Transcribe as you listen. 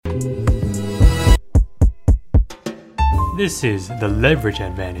This is The Leverage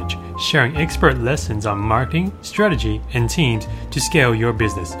Advantage, sharing expert lessons on marketing, strategy, and teams to scale your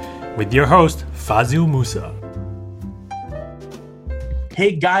business with your host, Fazil Musa.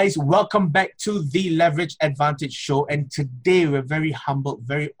 Hey guys, welcome back to the Leverage Advantage show. And today we're very humbled,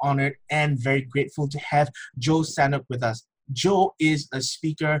 very honored, and very grateful to have Joe Sanok with us. Joe is a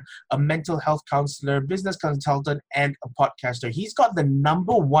speaker, a mental health counselor, business consultant, and a podcaster. He's got the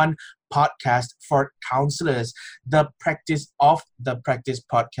 #1 podcast for counselors, the Practice of the Practice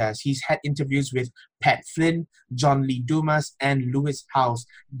podcast. He's had interviews with Pat Flynn, John Lee Dumas, and Lewis House.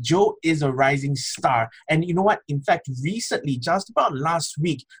 Joe is a rising star. And you know what? In fact, recently, just about last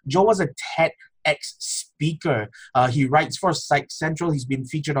week, Joe was a TEDx speaker. He writes for Psych Central. He's been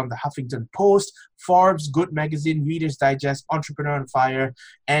featured on the Huffington Post, Forbes, Good Magazine, Reader's Digest, Entrepreneur on Fire,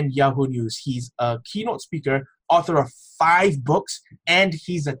 and Yahoo News. He's a keynote speaker, author of 5 books, and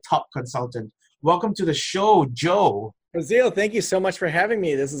he's a top consultant. Welcome to the show, Joe. Fazil, thank you so much for having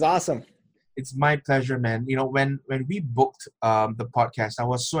me. This is awesome. It's my pleasure, man. You know, when we booked the podcast, I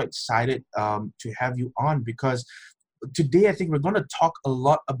was so excited to have you on because today I think we're going to talk a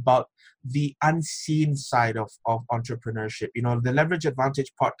lot about the unseen side of entrepreneurship. You know, the Leverage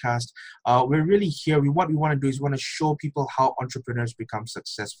Advantage podcast, we're really here. What we want to do is want to show people how entrepreneurs become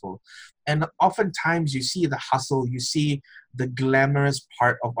successful. And oftentimes you see the hustle, you see the glamorous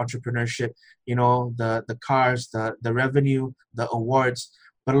part of entrepreneurship, you know, the cars, the revenue, the awards.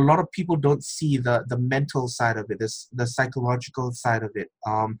 But a lot of people don't see the mental side of it, the psychological side of it.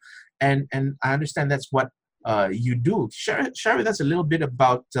 And I understand that's what you do. Share with us a little bit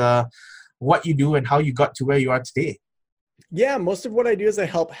about what you do and how you got to where you are today. Yeah, most of what I do is I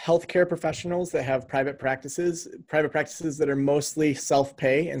help healthcare professionals that have private practices that are mostly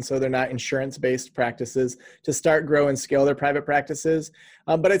self-pay, and so they're not insurance-based practices, to start, grow, and scale their private practices.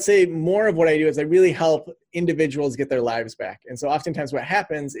 But I'd say more of what I do is I really help individuals get their lives back. And so oftentimes what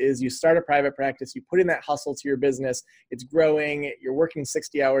happens is you start a private practice, you put in that hustle to your business, it's growing, you're working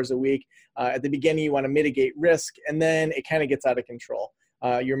 60 hours a week. At the beginning, you want to mitigate risk, and then it kind of gets out of control.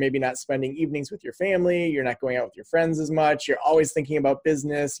 You're maybe not spending evenings with your family. You're not going out with your friends as much. You're always thinking about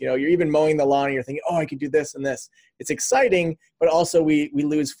business. You know, you're even mowing the lawn and you're thinking, oh, I could do this and this. It's exciting, but also we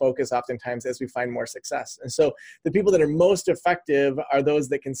lose focus oftentimes as we find more success. And so the people that are most effective are those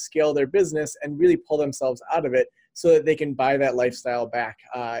that can scale their business and really pull themselves out of it so that they can buy that lifestyle back.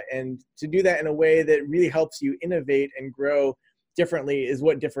 And to do that in a way that really helps you innovate and grow differently is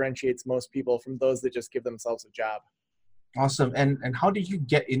what differentiates most people from those that just give themselves a job. Awesome. And how did you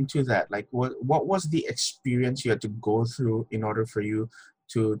get into that? Like, what was the experience you had to go through in order for you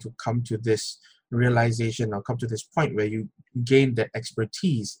to come to this realization or come to this point where you gained that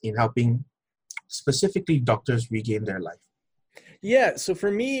expertise in helping specifically doctors regain their life? Yeah, so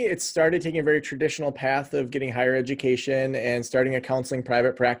for me, it started taking a very traditional path of getting higher education and starting a counseling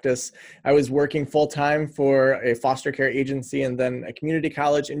private practice. I was working full-time for a foster care agency and then a community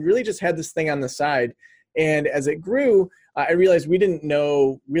college, and really just had this thing on the side. And as it grew, I realized we didn't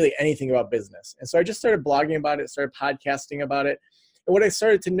know really anything about business. And so I just started blogging about it, started podcasting about it. And what I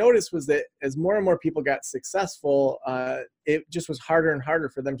started to notice was that as more and more people got successful, it just was harder and harder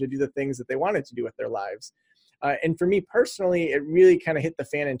for them to do the things that they wanted to do with their lives. And for me personally, it really kind of hit the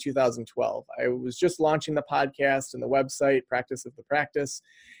fan in 2012. I was just launching the podcast and the website, Practice of the Practice.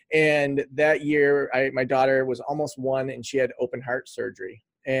 And that year, my daughter was almost 1 and she had open heart surgery.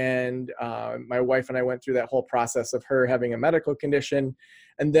 And my wife and I went through that whole process of her having a medical condition,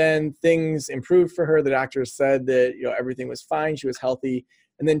 and then things improved for her. The doctors said that, you know, everything was fine. She was healthy.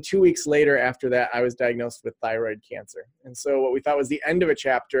 And then 2 weeks later after that, I was diagnosed with thyroid cancer. And so what we thought was the end of a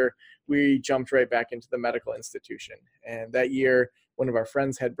chapter, we jumped right back into the medical institution. And that year, one of our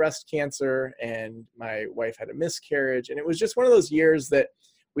friends had breast cancer and my wife had a miscarriage. And it was just one of those years that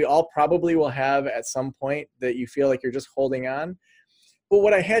we all probably will have at some point, that you feel like you're just holding on. But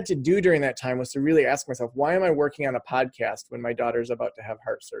what I had to do during that time was to really ask myself, why am I working on a podcast when my daughter's about to have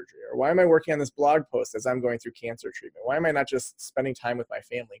heart surgery? Or why am I working on this blog post as I'm going through cancer treatment? Why am I not just spending time with my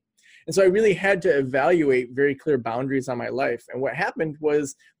family? And so I really had to evaluate very clear boundaries on my life. And what happened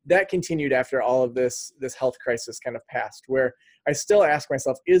was that continued after all of this health crisis kind of passed, where I still ask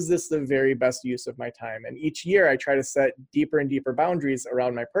myself, is this the very best use of my time? And each year I try to set deeper and deeper boundaries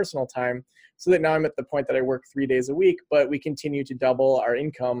around my personal time, so that now I'm at the point that I work 3 days a week, but we continue to double our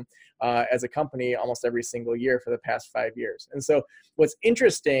income as a company almost every single year for the past 5 years. And so what's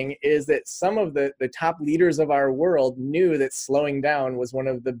interesting is that some of the top leaders of our world knew that slowing down was one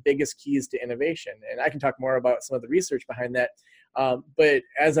of the biggest keys to innovation. And I can talk more about some of the research behind that. But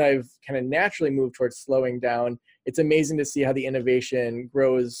as I've kind of naturally moved towards slowing down, it's amazing to see how the innovation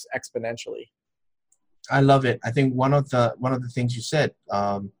grows exponentially. I love it. I think one of the things you said,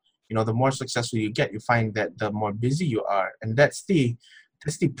 the more successful you get, you find that the more busy you are, and that's the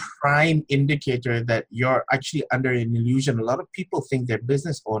prime indicator that you're actually under an illusion. A lot of people think they're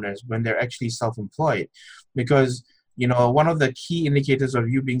business owners when they're actually self-employed, because one of the key indicators of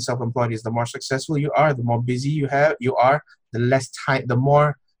you being self-employed is the more successful you are, the more busy you are, the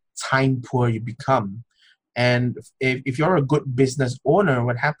more time poor you become. And if you're a good business owner,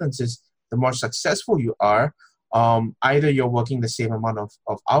 what happens is the more successful you are, either you're working the same amount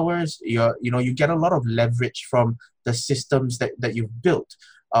of hours, you get a lot of leverage from the systems that you've built.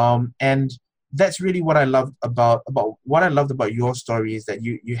 And that's really what I loved about your story, is that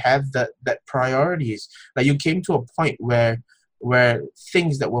you have that priorities. Like, you came to a point where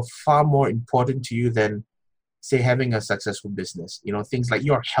things that were far more important to you than, say, having a successful business, things like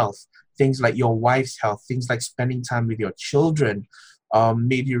your health, things like your wife's health, things like spending time with your children,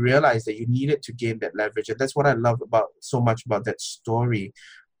 made you realize that you needed to gain that leverage. And that's what I love so much about that story.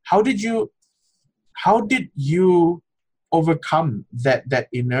 How did you overcome that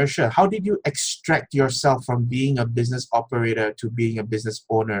inertia? How did you extract yourself from being a business operator to being a business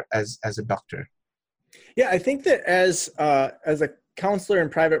owner as a doctor? Yeah, I think that as a counselor in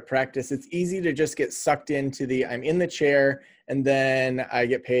private practice, it's easy to just get sucked into I'm in the chair and then I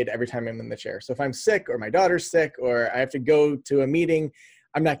get paid every time I'm in the chair. So if I'm sick, or my daughter's sick, or I have to go to a meeting,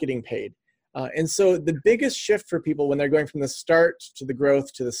 I'm not getting paid. And so the biggest shift for people when they're going from the start to the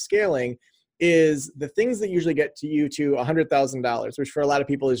growth to the scaling is the things that usually get to you to $100,000, which for a lot of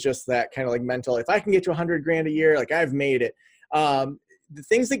people is just that kind of like mental, if I can get to 100 grand a year, like, I've made it. The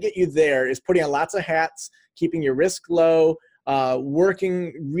things that get you there is putting on lots of hats, keeping your risk low,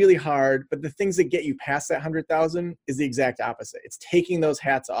 working really hard. But the things that get you past that 100,000 is the exact opposite. It's taking those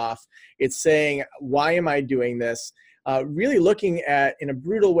hats off. It's saying, why am I doing this? Really looking at, in a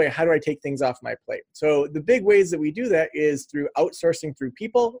brutal way, how do I take things off my plate? So the big ways that we do that is through outsourcing through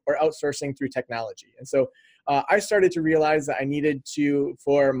people or outsourcing through technology. And so I started to realize that I needed to,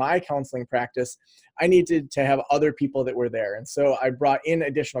 for my counseling practice, I needed to have other people that were there. And so I brought in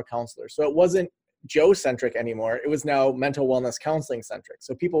additional counselors. So it wasn't Joe-centric anymore. It was now mental wellness counseling centric.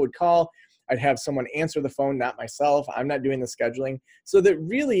 So people would call, I'd have someone answer the phone, not myself. I'm not doing the scheduling, so that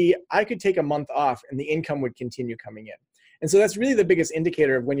really I could take a month off and the income would continue coming in. And so that's really the biggest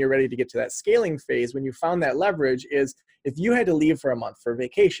indicator of when you're ready to get to that scaling phase. When you found that leverage, is if you had to leave for a month, for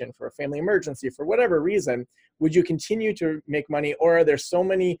vacation, for a family emergency, for whatever reason, would you continue to make money? Or are there so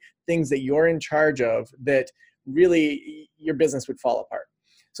many things that you're in charge of that really your business would fall apart?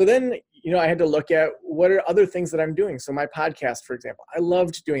 So then, I had to look at what are other things that I'm doing. So my podcast, for example, I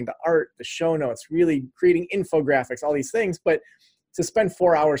loved doing the art, the show notes, really creating infographics, all these things. But to spend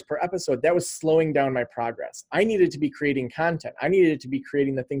 4 hours per episode, that was slowing down my progress. I needed to be creating content. I needed to be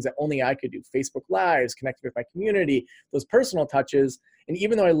creating the things that only I could do. Facebook Lives, connecting with my community, those personal touches. And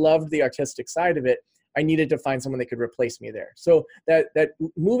even though I loved the artistic side of it, I needed to find someone that could replace me there. So that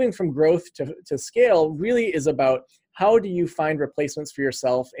moving from growth to scale really is about, how do you find replacements for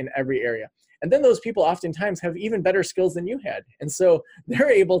yourself in every area? And then those people oftentimes have even better skills than you had. And so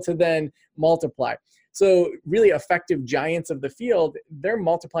they're able to then multiply. So really effective giants of the field, they're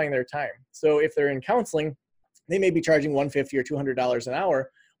multiplying their time. So if they're in counseling, they may be charging $150 or $200 an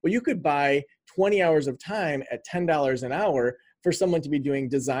hour. Well, you could buy 20 hours of time at $10 an hour for someone to be doing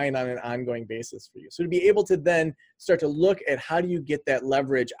design on an ongoing basis for you. So to be able to then start to look at, how do you get that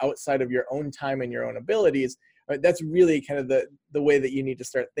leverage outside of your own time and your own abilities, right? That's really kind of the way that you need to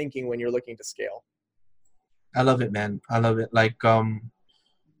start thinking when you're looking to scale. I love it, man. I love it. Like,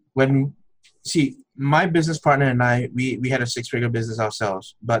 my business partner and I, we had a 6-figure business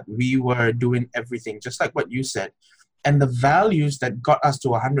ourselves, but we were doing everything just like what you said. And the values that got us to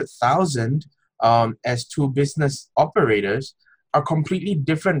 100,000 as two business operators are completely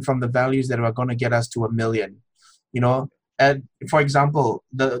different from the values that are going to get us to 1 million. And for example,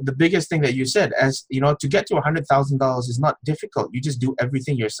 the biggest thing that you said, as to get to $100,000 is not difficult. You just do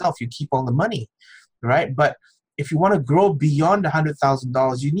everything yourself. You keep all the money, right? But if you want to grow beyond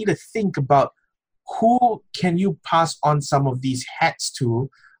 $100,000, you need to think about, who can you pass on some of these hats to,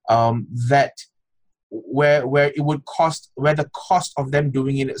 where it would cost, where the cost of them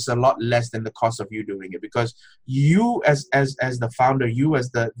doing it is a lot less than the cost of you doing it, because you as the founder, you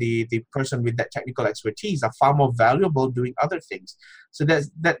as the person with that technical expertise are far more valuable doing other things. So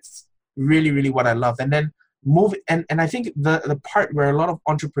that's really, really what I love. And then and I think the part where a lot of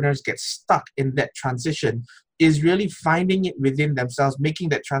entrepreneurs get stuck in that transition is really finding it within themselves, making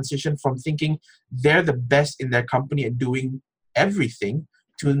that transition from thinking they're the best in their company and doing everything,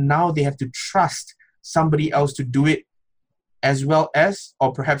 to now they have to trust somebody else to do it as well as,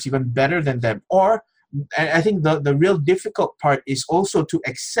 or perhaps even better than them, or And I think the real difficult part is also to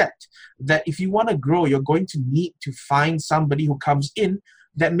accept that if you want to grow, you're going to need to find somebody who comes in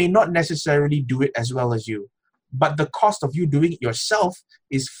that may not necessarily do it as well as you. But the cost of you doing it yourself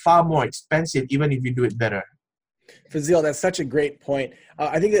is far more expensive, even if you do it better. Fazil, that's such a great point.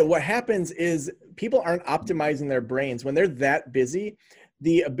 I think that what happens is people aren't optimizing their brains. When they're that busy,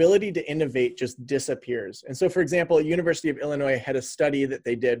 the ability to innovate just disappears. And so, for example, University of Illinois had a study that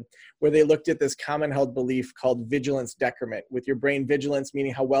they did where they looked at this common held belief called vigilance decrement, with your brain vigilance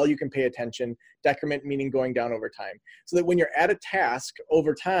meaning how well you can pay attention, decrement meaning going down over time. So that when you're at a task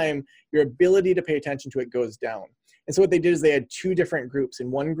over time, your ability to pay attention to it goes down. And so what they did is they had two different groups. In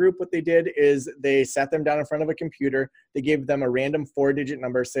one group, what they did is they sat them down in front of a computer. They gave them a random 4-digit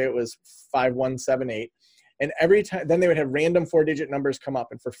number, say it was 5178. And every time, then they would have random 4-digit numbers come up.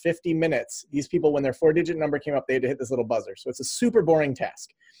 And for 50 minutes, these people, when their 4-digit number came up, they had to hit this little buzzer. So it's a super boring task.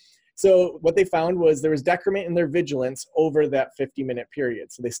 So what they found was there was decrement in their vigilance over that 50-minute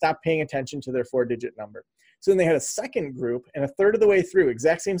period. So they stopped paying attention to their 4-digit number. So then they had a second group, and a third of the way through,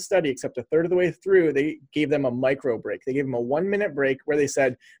 exact same study, except a third of the way through, they gave them a micro break. They gave them a 1-minute break where they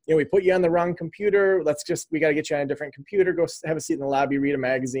said, we put you on the wrong computer. We got to get you on a different computer. Go have a seat in the lobby, read a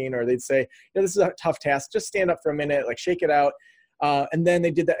magazine. Or they'd say, this is a tough task. Just stand up for a minute, shake it out. And then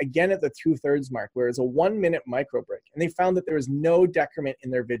they did that again at the 2/3 mark, where it's a 1-minute micro break. And they found that there was no decrement in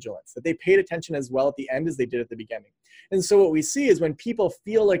their vigilance, that they paid attention as well at the end as they did at the beginning. And so what we see is when people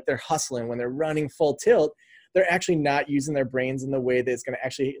feel like they're hustling, when they're running full tilt, they're actually not using their brains in the way that it's going to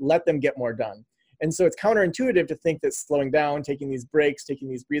actually let them get more done. And so it's counterintuitive to think that slowing down, taking these breaks, taking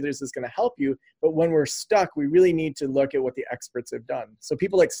these breathers is going to help you. But when we're stuck, we really need to look at what the experts have done. So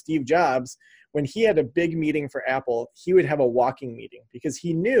people like Steve Jobs, when he had a big meeting for Apple, he would have a walking meeting because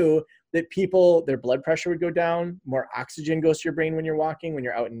he knew that people, their blood pressure would go down, more oxygen goes to your brain when you're walking, when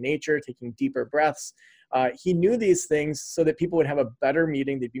you're out in nature, taking deeper breaths. He knew these things so that people would have a better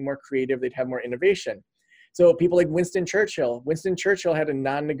meeting, they'd be more creative, they'd have more innovation. So people like Winston Churchill had a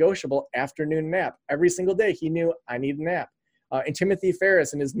non-negotiable afternoon nap. Every single day he knew, I need a nap. And Timothy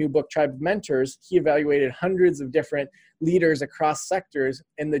Ferriss, in his new book, Tribe of Mentors, he evaluated hundreds of different leaders across sectors.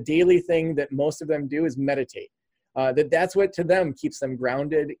 And the daily thing that most of them do is meditate. That's what to them keeps them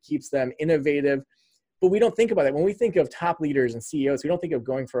grounded, keeps them innovative. But we don't think about it. When we think of top leaders and CEOs, we don't think of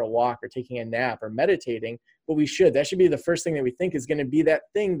going for a walk or taking a nap or meditating, but we should. That should be the first thing that we think is going to be that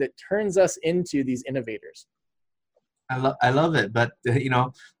thing that turns us into these innovators. I love it. But,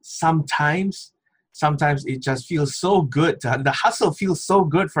 sometimes it just feels so good. The hustle feels so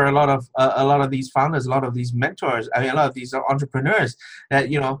good for a lot of these founders, a lot of these mentors, a lot of these entrepreneurs that,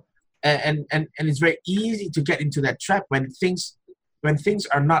 and it's very easy to get into that trap when things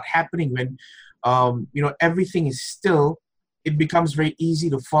are not happening, when everything is still. It becomes very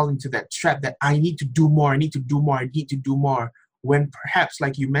easy to fall into that trap that I need to do more, when perhaps,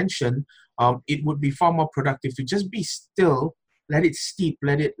 like you mentioned, it would be far more productive to just be still, let it steep,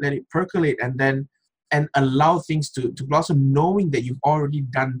 let it percolate, and allow things to blossom, knowing that you've already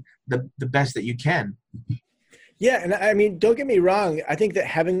done the best that you can. Yeah, and I mean, don't get me wrong. I think that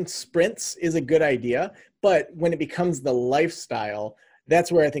having sprints is a good idea, but when it becomes the lifestyle,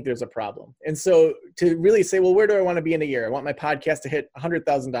 that's where I think there's a problem. And so to really say, well, where do I want to be in a year? I want my podcast to hit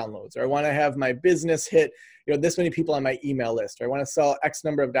 100,000 downloads, or I want to have my business hit, this many people on my email list, or I want to sell X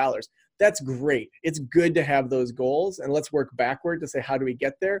number of dollars. That's great. It's good to have those goals, and let's work backward to say, how do we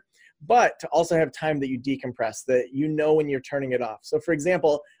get there? But to also have time that you decompress, that when you're turning it off. So for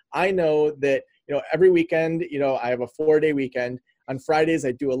example, I know that, every weekend, I have a 4-day weekend. On Fridays,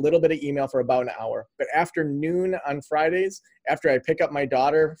 I do a little bit of email for about an hour. But after noon on Fridays, after I pick up my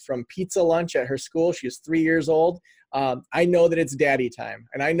daughter from pizza lunch at her school, she's 3 years old, I know that it's daddy time.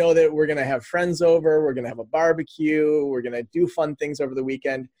 And I know that we're going to have friends over, we're going to have a barbecue, we're going to do fun things over the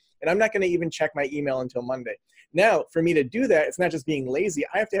weekend. And I'm not going to even check my email until Monday. Now, for me to do that, it's not just being lazy.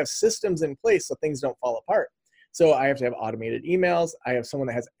 I have to have systems in place so things don't fall apart. So I have to have automated emails. I have someone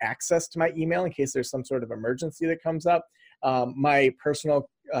that has access to my email in case there's some sort of emergency that comes up. My personal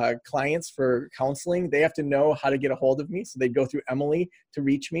clients for counseling, they have to know how to get a hold of me. So they go through Emily to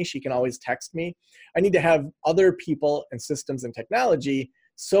reach me. She can always text me. I need to have other people and systems and technology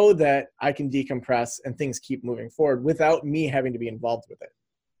so that I can decompress and things keep moving forward without me having to be involved with it.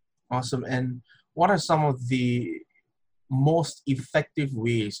 Awesome. And what are some of the most effective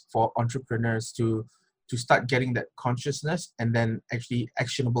ways for entrepreneurs to start getting that consciousness and then actually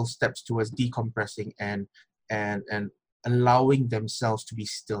actionable steps towards decompressing and allowing themselves to be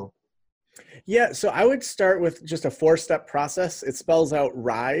still? Yeah, so I would start with just a 4-step process. It spells out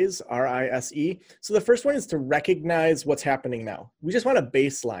RISE, RISE. So the first one is to recognize what's happening now. We just want a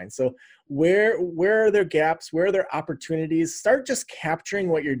baseline. So where are there gaps? Where are there opportunities? Start just capturing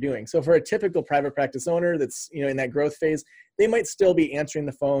what you're doing. So for a typical private practice owner that's in that growth phase, they might still be answering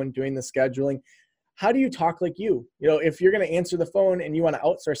the phone, doing the scheduling. How do you talk like you? If you're going to answer the phone and you want to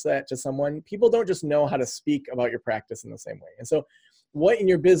outsource that to someone, people don't just know how to speak about your practice in the same way. And so what in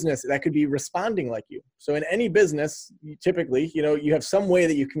your business that could be responding like you? So in any business, typically, you have some way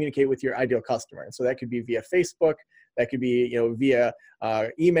that you communicate with your ideal customer. And so that could be via Facebook, that could be, via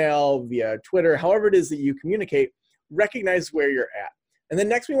email, via Twitter, however it is that you communicate, recognize where you're at. And then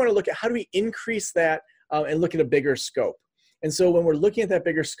next we want to look at how do we increase that and look at a bigger scope. And so when we're looking at that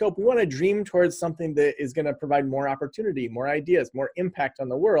bigger scope, we want to dream towards something that is going to provide more opportunity, more ideas, more impact on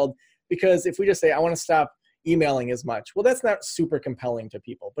the world. Because if we just say, I want to stop emailing as much, well, that's not super compelling to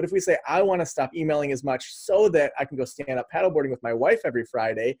people. But if we say, I want to stop emailing as much so that I can go stand up paddleboarding with my wife every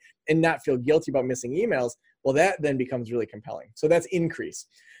Friday and not feel guilty about missing emails, well, that then becomes really compelling. So that's increase.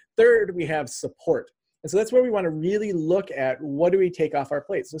 Third, we have support. And so that's where we want to really look at what do we take off our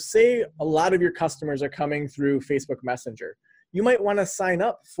plate. So say a lot of your customers are coming through Facebook Messenger. You might want to sign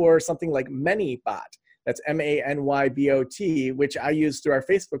up for something like ManyBot. That's MANYBOT, which I use through our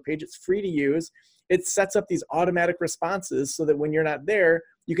Facebook page. It's free to use. It sets up these automatic responses so that when you're not there,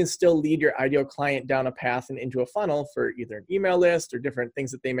 you can still lead your ideal client down a path and into a funnel for either an email list or different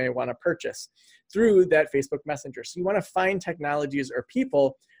things that they may want to purchase through that Facebook Messenger. So you want to find technologies or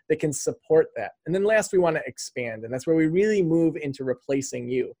people that can support that. And then last, we want to expand. And that's where we really move into replacing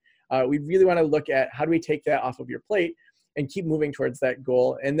you. We really want to look at how do we take that off of your plate and keep moving towards that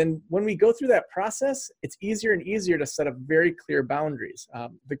goal. And then when we go through that process, it's easier and easier to set up very clear boundaries.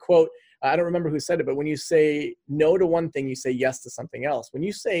 The quote, I don't remember who said it, but when you say no to one thing, you say yes to something else. When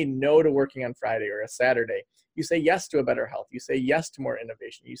you say no to working on Friday or a Saturday, you say yes to a better health. You say yes to more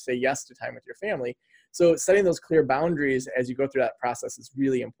innovation. You say yes to time with your family. So setting those clear boundaries as you go through that process is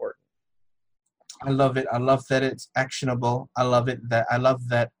really important. I love it. I love that it's actionable. I love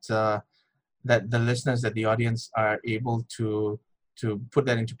that that the listeners, that the audience are able to put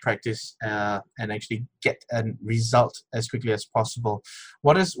that into practice and actually get a result as quickly as possible.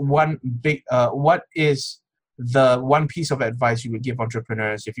 What is the one piece of advice you would give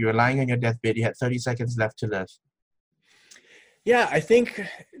entrepreneurs if you were lying on your deathbed, you had 30 seconds left to live? Yeah, I think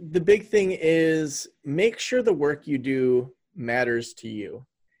the big thing is make sure the work you do matters to you.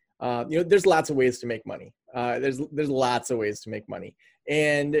 There's lots of ways to make money. There's lots of ways to make money.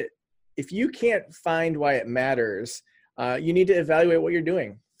 And if you can't find why it matters, you need to evaluate what you're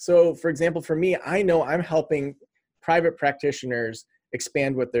doing. So for example, for me, I know I'm helping private practitioners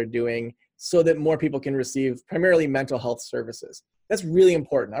expand what they're doing so that more people can receive primarily mental health services. That's really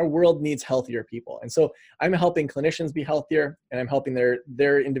important. Our world needs healthier people. And so I'm helping clinicians be healthier, and I'm helping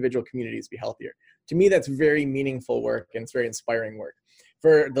their individual communities be healthier. To me, that's very meaningful work, and it's very inspiring work.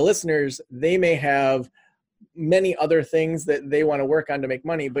 For the listeners, they may have many other things that they want to work on to make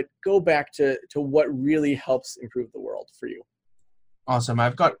money, but go back to what really helps improve the world for you. Awesome.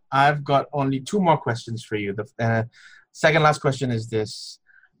 I've got only 2 more questions for you. The second last question is this: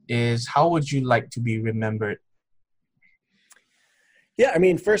 how would you like to be remembered? Yeah, I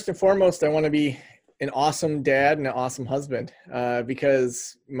mean, first and foremost, I want to be an awesome dad and an awesome husband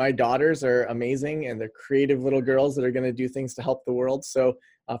because my daughters are amazing and they're creative little girls that are going to do things to help the world. So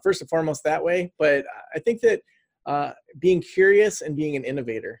first and foremost that way. But I think that being curious and being an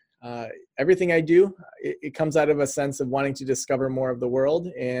innovator, everything I do, it comes out of a sense of wanting to discover more of the world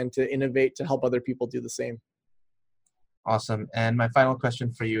and to innovate to help other people do the same. Awesome. And my final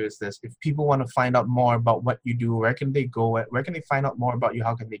question for you is this: if people want to find out more about what you do, where can they go? Where can they find out more about you?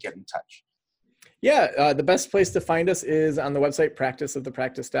 How can they get in touch? Yeah, the best place to find us is on the website,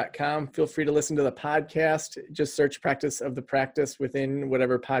 practiceofthepractice.com. Feel free to listen to the podcast. Just search Practice of the Practice within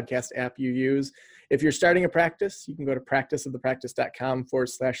whatever podcast app you use. If you're starting a practice, you can go to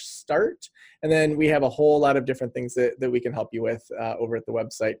practiceofthepractice.com/start. And then we have a whole lot of different things that we can help you with over at the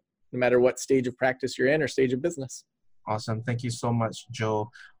website, no matter what stage of practice you're in or stage of business. Awesome. Thank you so much, Joe.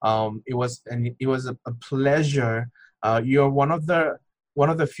 It was a pleasure. You're one of the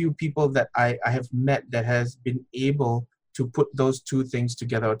few people that I have met that has been able to put those 2 things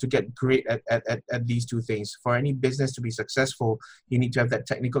together, or to get great at these 2 things. For any business to be successful, you need to have that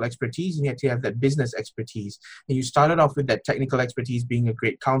technical expertise. You need to have that business expertise. And you started off with that technical expertise, being a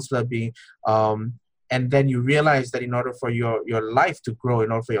great counselor, and then you realize that in order for your life to grow,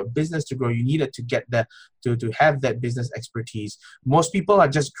 in order for your business to grow, you needed to get that to have that business expertise. Most people are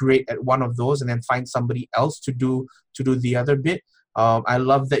just great at one of those and then find somebody else to do the other bit. I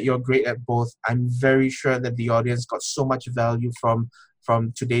love that you're great at both. I'm very sure that the audience got so much value from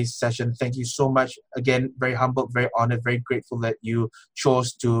today's session. Thank you so much. Again, very humbled, very honored, very grateful that you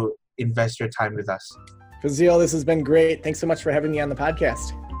chose to invest your time with us. Fazil, this has been great. Thanks so much for having me on the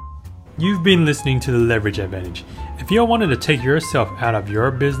podcast. You've been listening to The Leverage Advantage. If you're wanting to take yourself out of your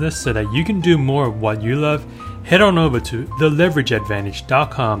business so that you can do more of what you love, head on over to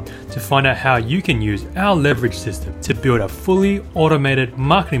theleverageadvantage.com to find out how you can use our leverage system to build a fully automated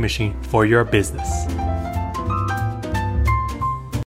marketing machine for your business.